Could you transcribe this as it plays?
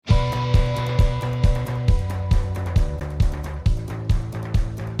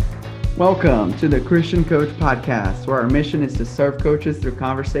Welcome to the Christian Coach Podcast, where our mission is to serve coaches through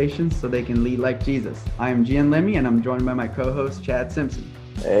conversations so they can lead like Jesus. I am Gian Lemmy, and I'm joined by my co-host, Chad Simpson.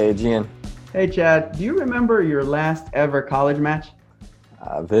 Hey, Gian. Hey, Chad. Do you remember your last ever college match?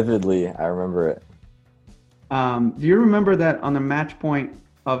 Vividly, I remember it. Do you remember that on the match point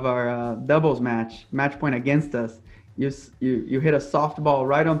of our doubles match point against us, you hit a softball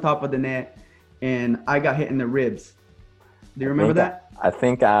right on top of the net, and I got hit in the ribs. Do you remember that? I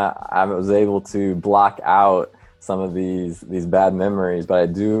think I was able to block out some of these bad memories, but I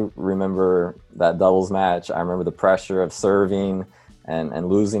do remember that doubles match. I remember the pressure of serving and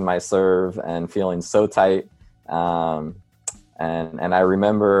losing my serve and feeling so tight. And I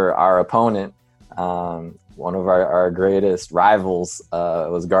remember our opponent, one of our greatest rivals,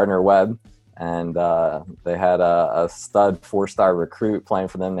 was Gardner Webb, and they had a stud 4-star recruit playing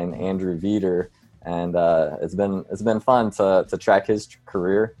for them named Andrew Veeder. And it's been fun to track his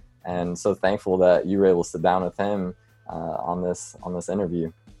career, and so thankful that you were able to sit down with him on this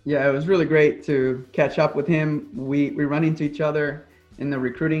interview. Yeah, it was really great to catch up with him. We run into each other in the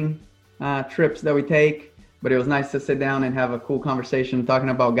recruiting trips that we take, but it was nice to sit down and have a cool conversation talking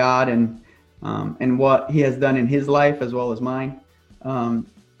about God and what He has done in his life as well as mine.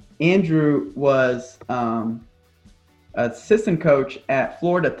 Andrew was assistant coach at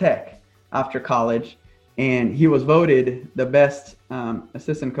Florida Tech after college, and he was voted the best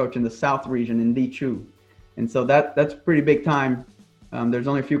assistant coach in the South region in D2. And so that's pretty big time. There's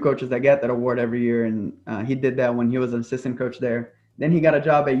only a few coaches that get that award every year, and he did that when he was an assistant coach there. Then he got a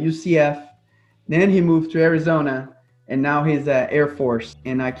job at UCF. Then he moved to Arizona, and now he's at Air Force.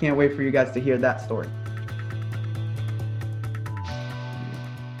 And I can't wait for you guys to hear that story.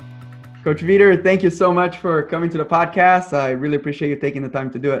 Coach Veeder, thank you so much for coming to the podcast. I really appreciate you taking the time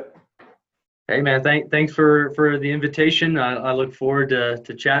to do it. Hey man, thanks for the invitation. I look forward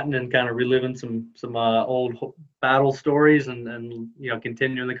to chatting and kind of reliving some old battle stories and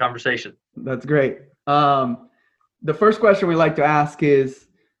continuing the conversation. That's great. The first question we like to ask is,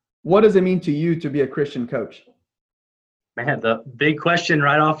 what does it mean to you to be a Christian coach? Man, the big question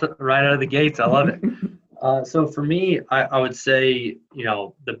right out of the gates. I love it. So for me, I would say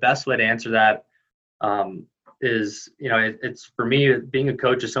the best way to answer that is it's for me, being a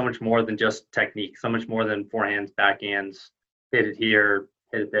coach is so much more than just technique, so much more than forehands, backhands, hit it here,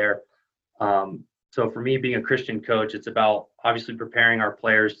 hit it there. So for me, being a Christian coach, it's about obviously preparing our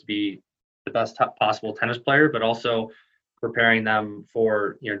players to be the best possible tennis player, but also preparing them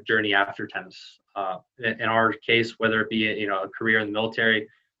for journey after tennis. In our case, whether it be a career in the military,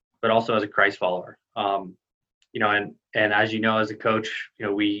 but also as a Christ follower. And as as a coach,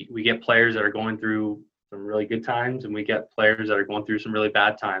 we get players that are going through some really good times, and we get players that are going through some really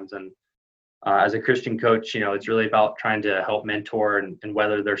bad times. And as a Christian coach, it's really about trying to help mentor and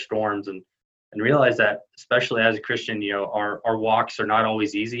weather their storms and realize that, especially as a Christian, our walks are not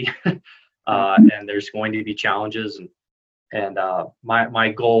always easy, and there's going to be challenges. And my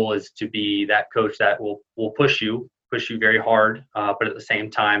goal is to be that coach that will push you very hard, but at the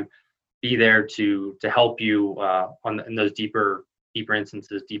same time, be there to help you in those deeper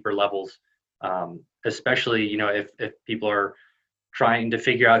instances, deeper levels. Especially, if people are trying to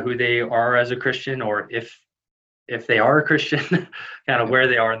figure out who they are as a Christian, or if they are a Christian, kind of where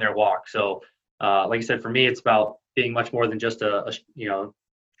they are in their walk. So, like I said, for me, it's about being much more than just a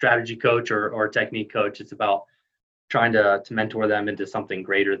strategy coach or technique coach. It's about trying to mentor them into something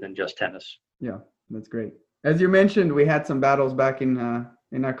greater than just tennis. Yeah, that's great. As you mentioned, we had some battles back in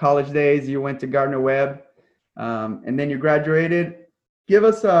our college days. You went to Gardner Webb, and then you graduated. Give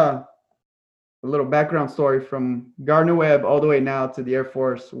us a little background story from Gardner Webb all the way now to the Air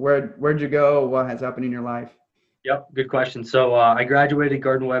Force. Where'd you go? What has happened in your life? Yep, good question. So I graduated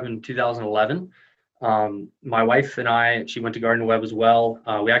Gardner Webb in 2011. My wife and she went to Gardner Webb as well.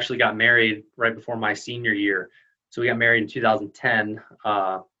 We actually got married right before my senior year. So we got married in 2010.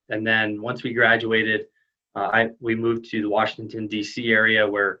 And then once we graduated, we moved to the Washington, D.C. area,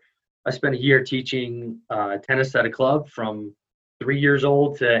 where I spent a year teaching tennis at a club from 3 years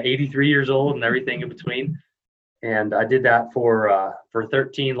old to 83 years old and everything in between. And I did that for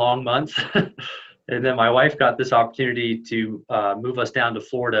 13 long months. And then my wife got this opportunity to move us down to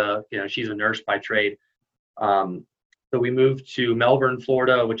Florida. She's a nurse by trade. So we moved to Melbourne,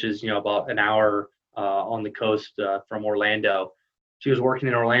 Florida, which is, about an hour on the coast from Orlando. She was working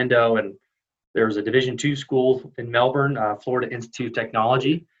in Orlando, and there was a Division II school in Melbourne, Florida Institute of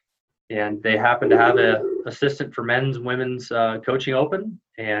Technology. And they happened to have a assistant for men's and women's coaching open.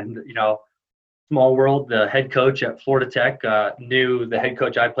 And, small world, the head coach at Florida Tech knew the head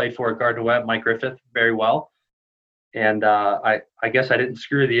coach I played for at Gardner Webb, Mike Griffith, very well. And I guess I didn't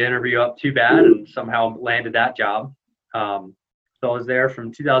screw the interview up too bad and somehow landed that job. So I was there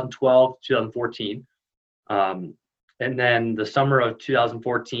from 2012 to 2014. And then the summer of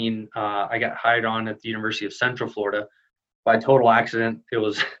 2014, I got hired on at the University of Central Florida by total accident. It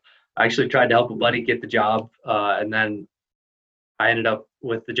was, I actually tried to help a buddy get the job, and then I ended up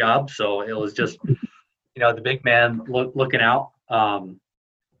with the job. So it was just, the big man looking out.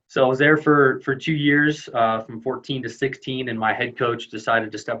 So I was there for 2 years, from 14 to 16, and my head coach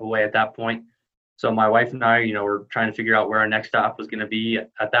decided to step away at that point. So my wife and I, were trying to figure out where our next stop was going to be.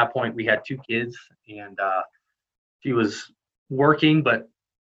 At that point, we had 2 kids, and she was working, but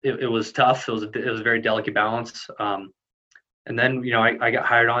it was tough. It was a very delicate balance. And then, I got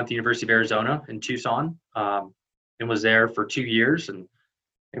hired on at the University of Arizona in Tucson, and was there for 2 years. And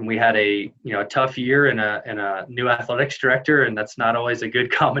we had a tough year and a new athletics director, and that's not always a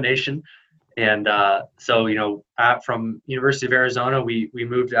good combination. And so from University of Arizona, we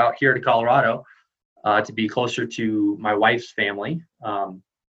moved out here to Colorado to be closer to my wife's family.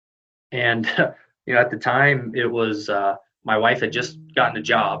 And at the time, it was my wife had just gotten a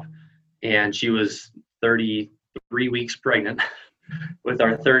job, and she was 33 weeks pregnant with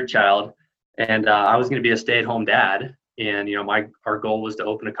our 3rd child, and I was going to be a stay-at-home dad. And our goal was to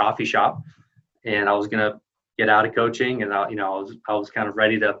open a coffee shop, and I was going to get out of coaching, and I was kind of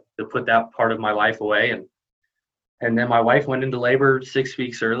ready to put that part of my life away. And then my wife went into labor 6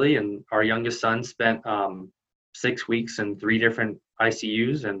 weeks early, and our youngest son spent 6 weeks in 3 different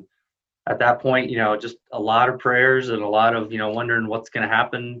ICUs. And at that point, just a lot of prayers and a lot of wondering what's going to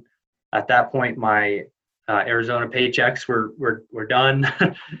happen. At that point, my Arizona paychecks were done,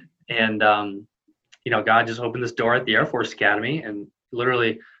 and God just opened this door at the Air Force Academy, and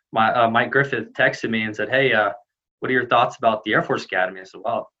literally Mike Griffith texted me and said, "Hey, what are your thoughts about the Air Force Academy?" I said,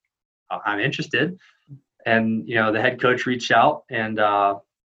 "Well, I'm interested." And, the head coach reached out, and,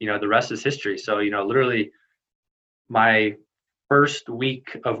 the rest is history. So, literally my first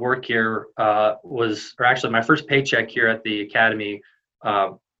week of work here my first paycheck here at the Academy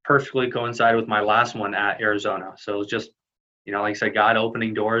perfectly coincided with my last one at Arizona. So it was just, like I said, God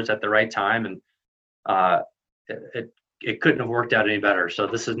opening doors at the right time, and it couldn't have worked out any better. So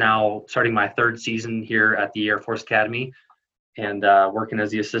this is now starting my 3rd season here at the Air Force Academy, and working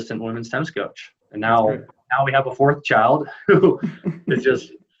as the assistant women's tennis coach. And now we have a 4th child who is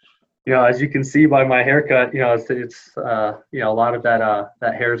just, as you can see by my haircut, it's a lot of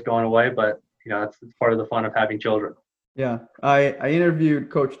that hair is going away, but it's part of the fun of having children. Yeah, I interviewed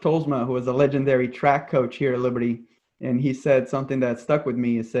Coach Tolsma, who was a legendary track coach here at Liberty, and he said something that stuck with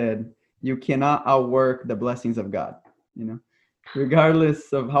me. He said, "You cannot outwork the blessings of God."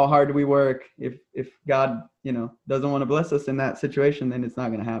 Regardless of how hard we work, if God doesn't want to bless us in that situation, then it's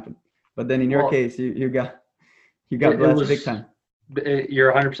not going to happen. But then in your case, you got blessed big time.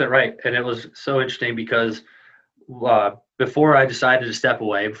 You're 100% right, and it was so interesting because before I decided to step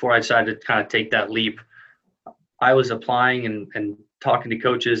away, before I decided to kind of take that leap, I was applying and talking to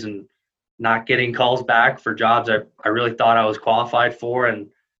coaches and not getting calls back for jobs I really thought I was qualified for, and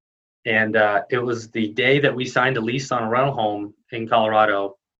it was the day that we signed a lease on a rental home in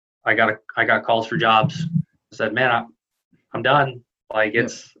Colorado. I got calls for jobs. I said, "Man, I'm done." Like it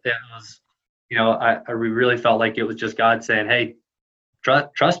was, I really felt like it was just God saying, "Hey,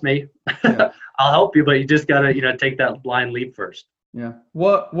 trust me, yeah. I'll help you, but you just gotta take that blind leap first." Yeah.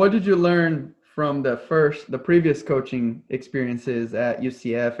 What did you learn from the previous coaching experiences at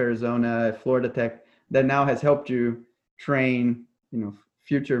UCF, Arizona, Florida Tech that now has helped you train,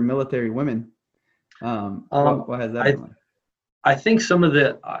 future military women? What has that been like? I think some of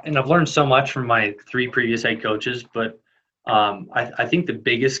and I've learned so much from my 3 previous head coaches, but I think the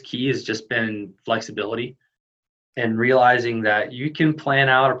biggest key has just been flexibility and realizing that you can plan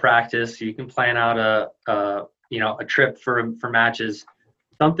out a practice, you can plan out a trip for matches.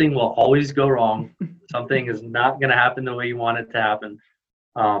 Something will always go wrong. Something is not going to happen the way you want it to happen.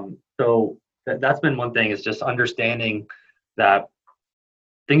 So that's been one thing, is just understanding that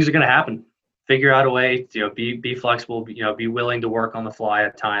things are going to happen. Figure out a way to be flexible, be willing to work on the fly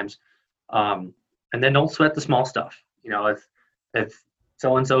at times, and then don't sweat the small stuff. If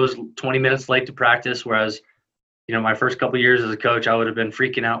so-and-so is 20 minutes late to practice, whereas my first couple of years as a coach, I would have been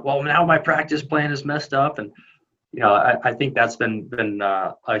freaking out. Well, now my practice plan is messed up, and I think that's been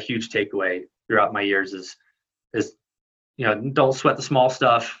a huge takeaway throughout my years is don't sweat the small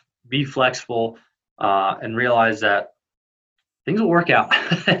stuff, be flexible, and realize that things will work out.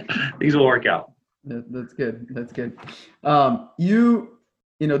 Things will work out. That's good. That's good.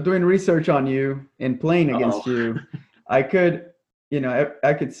 Doing research on you and playing against you, I could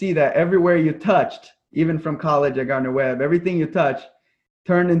see that everywhere you touched, even from college at Gardner-Webb, everything you touch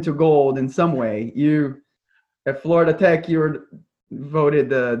turned into gold in some way. You at Florida Tech, you were voted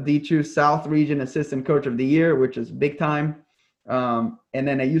the D2 South Region Assistant Coach of the Year, which is big time. And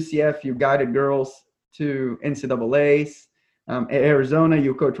then at UCF, you guided girls to NCAAs. At Arizona,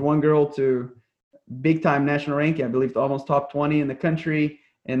 you coached one girl to big time national ranking, I believe almost top 20 in the country.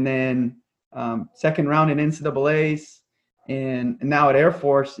 And then second round in NCAAs. And now at Air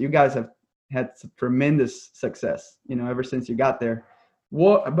Force, you guys have had some tremendous success, ever since you got there.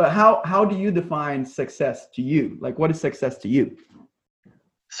 But how do you define success to you? Like, what is success to you?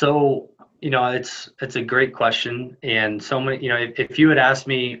 So, it's a great question. And so many, if you had asked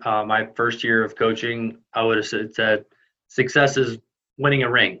me my first year of coaching, I would have said success is winning a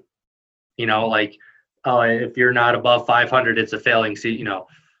ring. If you're not above 500, it's a failing season,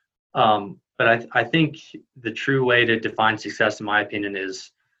 But I think the true way to define success, in my opinion,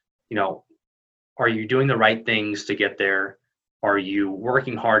 is, are you doing the right things to get there? Are you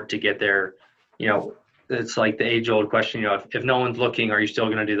working hard to get there? It's like the age-old question, if no one's looking, are you still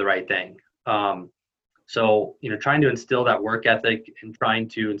going to do the right thing? So, trying to instill that work ethic and trying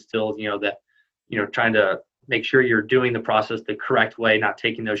to instill, trying to make sure you're doing the process the correct way, not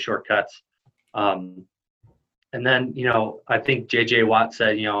taking those shortcuts. And then, I think J.J. Watt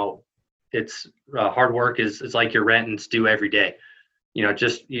said, it's hard work is like your rent and stew every day.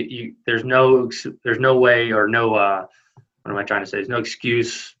 There's no way or no, what am I trying to say? There's no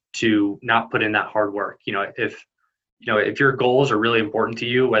excuse to not put in that hard work. If your goals are really important to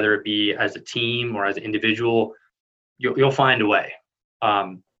you, whether it be as a team or as an individual, you'll find a way.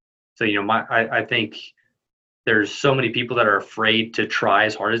 I think there's so many people that are afraid to try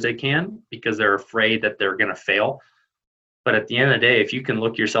as hard as they can because they're afraid that they're going to fail. But at the end of the day, if you can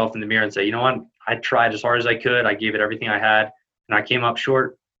look yourself in the mirror and say, you know what, I tried as hard as I could, I gave it everything I had, and I came up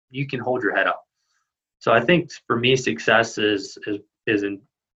short, you can hold your head up. So I think for me, success is in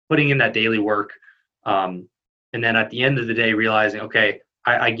putting in that daily work. And then at the end of the day, realizing, okay,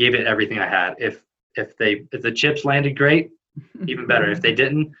 I gave it everything I had. If the chips landed great, even better. If they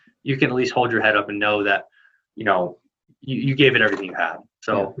didn't, you can at least hold your head up and know that, you gave it everything you had.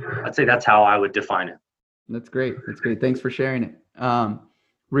 So yeah. I'd say that's how I would define it. That's great. Thanks for sharing it.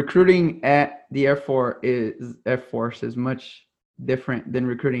 Recruiting at the Air Force is much different than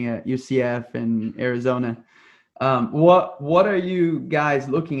recruiting at UCF and Arizona. What are you guys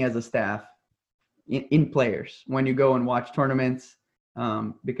looking as a staff in players when you go and watch tournaments?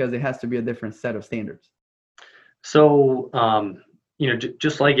 Because it has to be a different set of standards. So,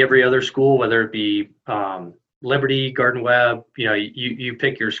 just like every other school, whether it be Liberty, Gardner-Webb, you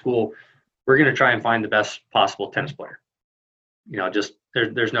pick your school, we're going to try and find the best possible tennis player.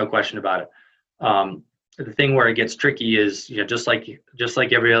 There's no question about it. The thing where it gets tricky is, just like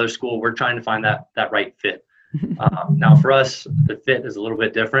every other school, we're trying to find that right fit. Now for us, the fit is a little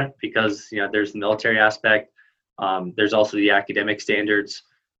bit different because, there's the military aspect. There's also the academic standards.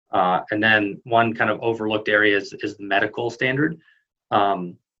 And then one kind of overlooked area is the medical standard.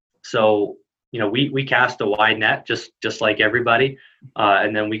 So, we cast a wide net just like everybody.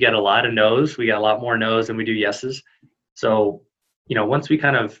 And then we get a lot of no's. We get a lot more no's than we do yeses. So, once we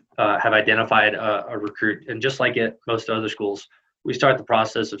kind of have identified a recruit, and just like at most other schools, we start the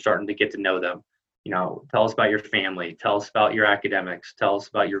process of starting to get to know them. Tell us about your family, tell us about your academics, tell us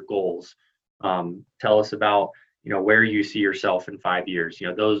about your goals, tell us about, where you see yourself in 5 years,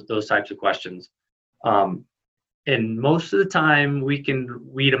 those types of questions. And most of the time we can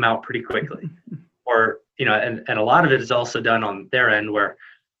weed them out pretty quickly, or, and a lot of it is also done on their end where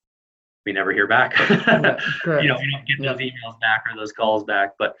we never hear back. We don't get those emails back or those calls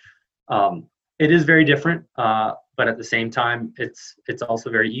back, but it is very different. But at the same time, it's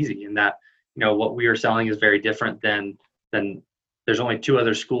also very easy in that, what we are selling is very different than there's only two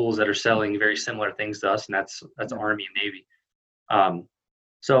other schools that are selling very similar things to us, and that's Army and Navy.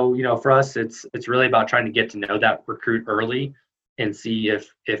 So, for us, it's really about trying to get to know that recruit early and see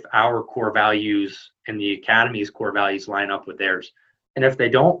if our core values and the academy's core values line up with theirs. And if they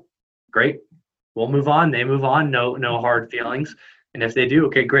don't, great, we'll move on. They move on. No hard feelings. And if they do,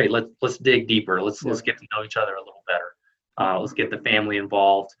 okay, great. Let's dig deeper. Let's get to know each other a little better. Let's get the family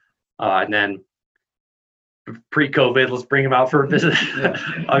involved. And then pre-COVID, let's bring them out for a visit.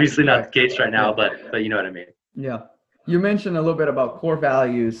 Obviously not the case right now, but you know what I mean. Yeah. You mentioned a little bit about core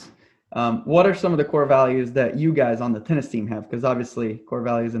values. What are some of the core values that you guys on the tennis team have? Because obviously core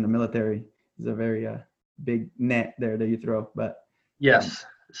values in the military is a very big net there that you throw. But yes.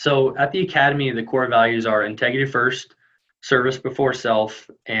 So at the academy, the core values are integrity first, service before self,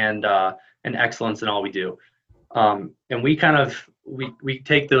 and excellence in all we do. And we kind of we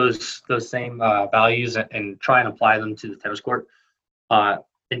take those same values and try and apply them to the tennis court.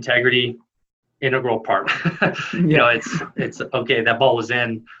 Integrity, integral part. It's okay. That ball was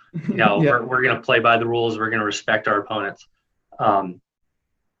in. We're gonna play by the rules. We're gonna respect our opponents. And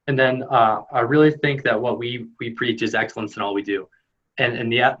then I really think that what we preach is excellence in all we do.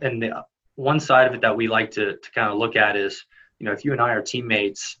 And the one side of it that we like to kind of look at is, if you and I are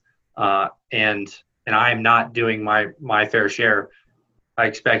teammates, and I am not doing my fair share, I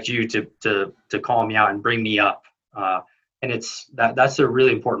expect you to call me out and bring me up. And that's a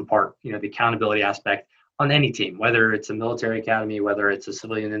really important part, the accountability aspect on any team, whether it's a military academy, whether it's a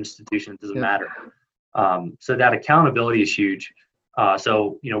civilian institution, it doesn't matter. So that accountability is huge.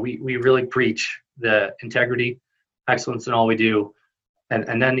 So we really preach the integrity, excellence in all we do,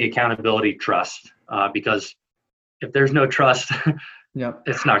 and then the accountability, trust, because if there's no trust,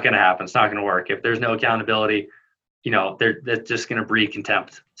 it's not going to happen. It's not going to work. If there's no accountability, that's just going to breed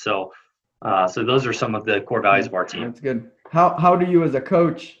contempt. So those are some of the core values of our team. That's good. How do you as a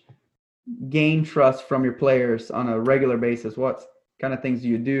coach gain trust from your players on a regular basis? What kind of things do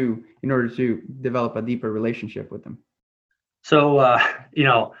you do in order to develop a deeper relationship with them? So,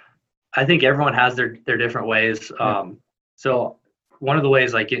 I think everyone has their different ways. So one of the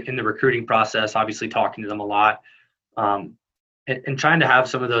ways, like in the recruiting process, obviously talking to them a lot, and trying to have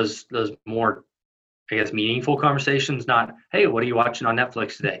some of those more, I guess, meaningful conversations, not, hey, what are you watching on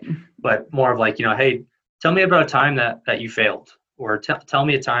Netflix today? But more of like, hey, tell me about a time that you failed, or tell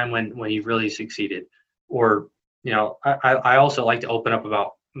me a time when you really succeeded. Or, I also like to open up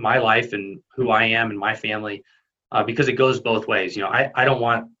about my life and who I am and my family, because it goes both ways.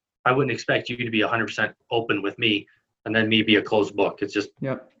 I wouldn't expect you to be 100% open with me and then me be a closed book. It's just,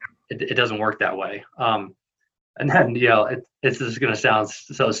 it doesn't work that way. And then, it's just going to sound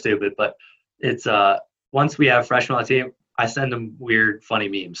so stupid, but it's, once we have freshmen on the team, I send them weird, funny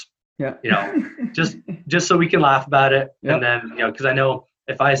memes, just so we can laugh about it. And then, because I know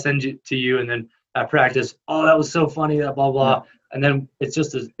if I send it to you and then at practice, oh, that was so funny, that blah, blah. And then it's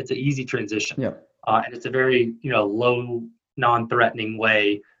an easy transition. And it's a very, low, non-threatening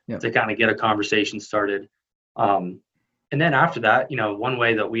way to kind of get a conversation started. And then after that, one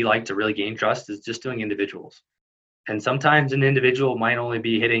way that we like to really gain trust is just doing individuals. And sometimes an individual might only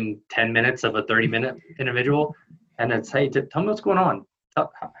be hitting 10 minutes of a 30-minute individual. And it's, hey, tell me what's going on. How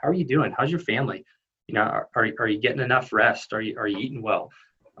are you doing? How's your family? Are you getting enough rest? Are you eating well?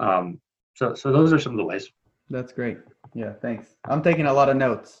 So those are some of the ways. That's great. Yeah, thanks. I'm taking a lot of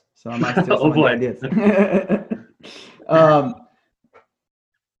notes, so I might steal some ideas.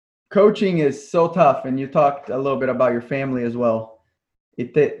 Coaching is so tough, and you talked a little bit about your family as well.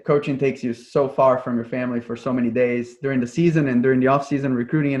 Coaching takes you so far from your family for so many days during the season and during the off season,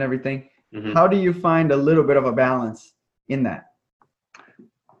 recruiting and everything. Mm-hmm. How do you find a little bit of a balance in that?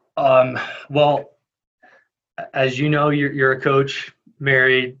 Well, as you know, you're a coach,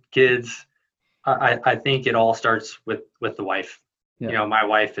 married, kids. I think it all starts with the wife. My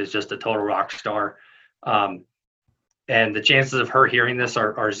wife is just a total rock star. And the chances of her hearing this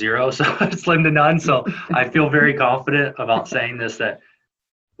are zero, so it's slim to none. So I feel very confident about saying this, that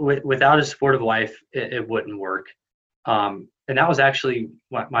without a supportive wife, it wouldn't work. And that was actually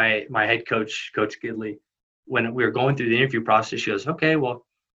what my head coach, Coach Gidley, when we were going through the interview process, she goes, okay, well,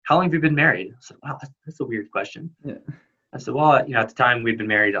 how long have you been married? I said, wow, that's a weird question. I said, well, at the time we'd been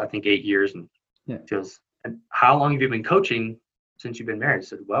married, I think 8 years. And she goes, and how long have you been coaching since you've been married? I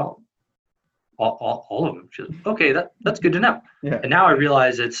said, well, all of them. She goes, okay, that's good to know. And now I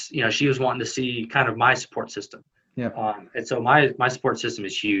realize it's, she was wanting to see kind of my support system. And so my support system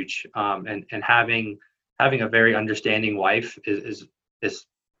is huge. And having a very understanding wife is it's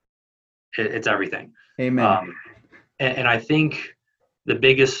everything. Amen. And I think the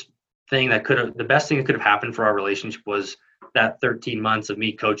best thing that could have happened for our relationship was that 13 months of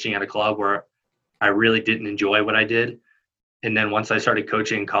me coaching at a club where I really didn't enjoy what I did. And then once I started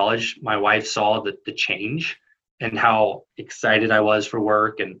coaching in college, my wife saw the change and how excited I was for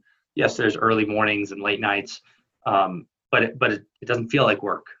work. And yes, there's early mornings and late nights, but it doesn't feel like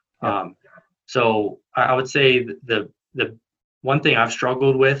work. So I would say the one thing I've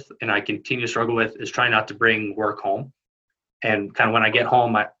struggled with and I continue to struggle with is trying not to bring work home. And kind of when I get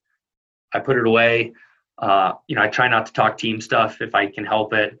home, I put it away. I try not to talk team stuff if I can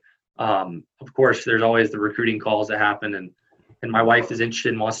help it. Of course, there's always the recruiting calls that happen, and my wife is interested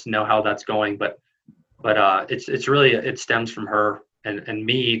and wants to know how that's going. But it's really, it stems from her and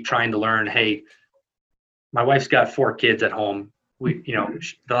me trying to learn. Hey, my wife's got 4 kids at home.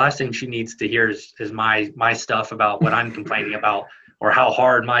 The last thing she needs to hear is my stuff about what I'm complaining about or how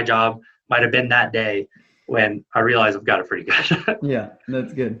hard my job might have been that day. when I realize I've got it pretty good. Yeah,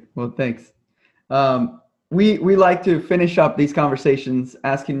 that's good. Well, thanks. We like to finish up these conversations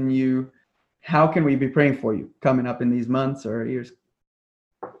asking you, how can we be praying for you coming up in these months or years?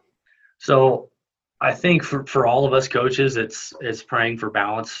 So I think for all of us coaches, it's praying for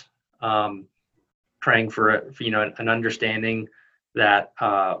balance, praying for an understanding that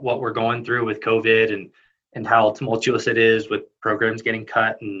what we're going through with COVID and how tumultuous it is with programs getting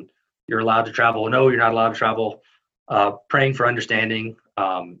cut and you're allowed to travel. No, you're not allowed to travel. Praying for understanding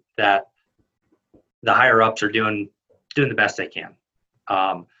that the higher ups are doing the best they can.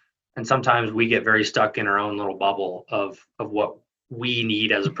 And sometimes we get very stuck in our own little bubble of what we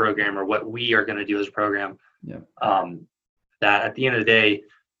need as a program or what we are going to do as a program. Yeah. That at the end of the day,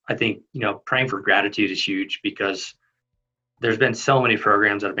 I think, praying for gratitude is huge because there's been so many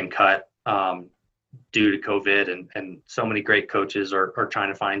programs that have been cut due to COVID and so many great coaches are trying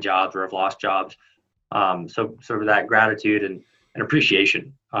to find jobs or have lost jobs. So for that gratitude and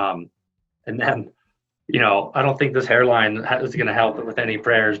appreciation. And then, I don't think this hairline is going to help with any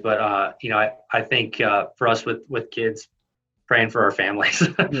prayers, but, I think for us with kids, praying for our families,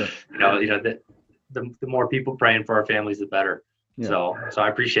 Yeah. The more people praying for our families, the better. Yeah. So I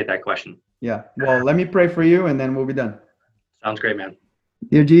appreciate that question. Yeah. Well, let me pray for you and then we'll be done. Sounds great, man.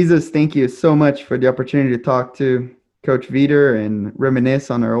 Dear Jesus, thank you so much for the opportunity to talk to Coach Veeder and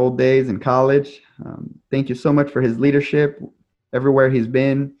reminisce on our old days in college. Thank you so much for his leadership everywhere he's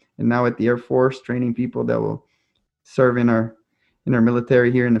been, and now at the Air Force, training people that will serve in our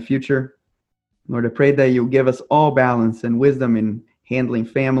military here in the future. Lord, I pray that you'll give us all balance and wisdom in handling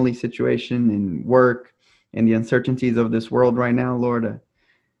family situation and work and the uncertainties of this world right now. Lord,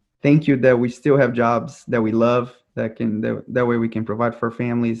 thank you that we still have jobs that we love, that way we can provide for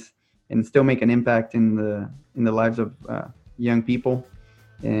families and still make an impact in the lives of young people.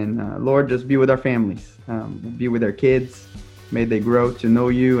 And Lord, just be with our families, be with our kids. May they grow to know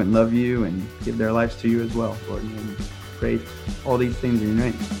you and love you and give their lives to you as well, Lord. And pray all these things in your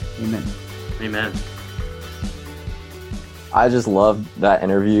name. Amen. Amen. I just loved that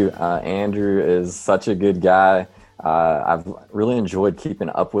interview. Andrew is such a good guy. I've really enjoyed keeping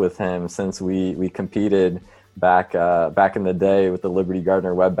up with him since we competed back in the day with the Liberty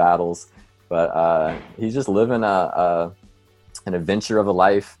Gardner web battles. But he's just living an adventure of a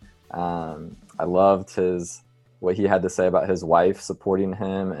life. I loved what he had to say about his wife supporting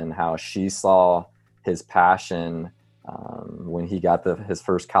him and how she saw his passion when he got his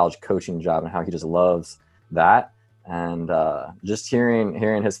first college coaching job and how he just loves that. And just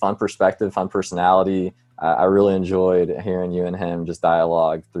hearing his fun perspective, fun personality, I really enjoyed hearing you and him just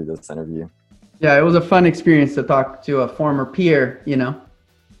dialogue through this interview. Yeah, it was a fun experience to talk to a former peer,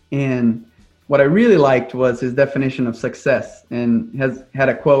 and what I really liked was his definition of success, and had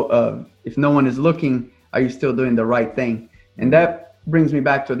a quote of, if no one is looking, are you still doing the right thing? And that brings me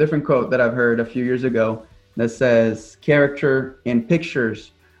back to a different quote that I've heard a few years ago that says, character and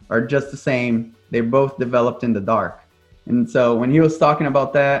pictures are just the same. They're both developed in the dark. And so when he was talking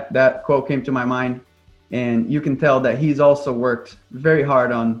about that quote came to my mind, and you can tell that he's also worked very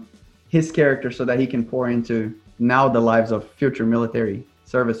hard on his character so that he can pour into now the lives of future military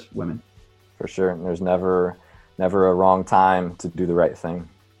service women. For sure. And there's never a wrong time to do the right thing.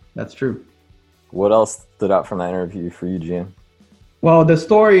 That's true. What else stood out from that interview for you, Gian? Well, the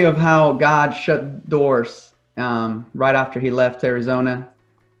story of how God shut doors right after he left Arizona,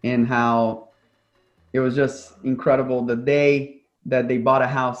 and how it was just incredible. The day that they bought a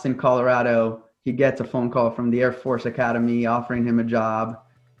house in Colorado, he gets a phone call from the Air Force Academy offering him a job.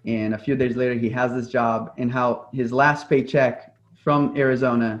 And a few days later, he has this job, and how his last paycheck from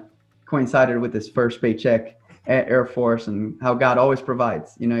Arizona coincided with his first paycheck at Air Force, and how God always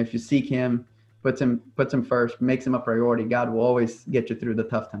provides. If you seek him, puts him first, makes him a priority, God will always get you through the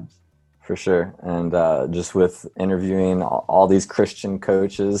tough times. For sure. And just with interviewing all these Christian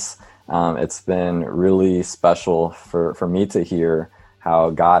coaches, it's been really special for me to hear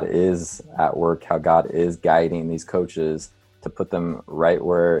how God is at work, how God is guiding these coaches to put them right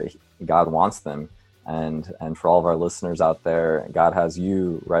where God wants them. And for all of our listeners out there, God has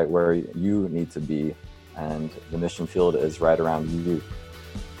you right where you need to be, and the mission field is right around you.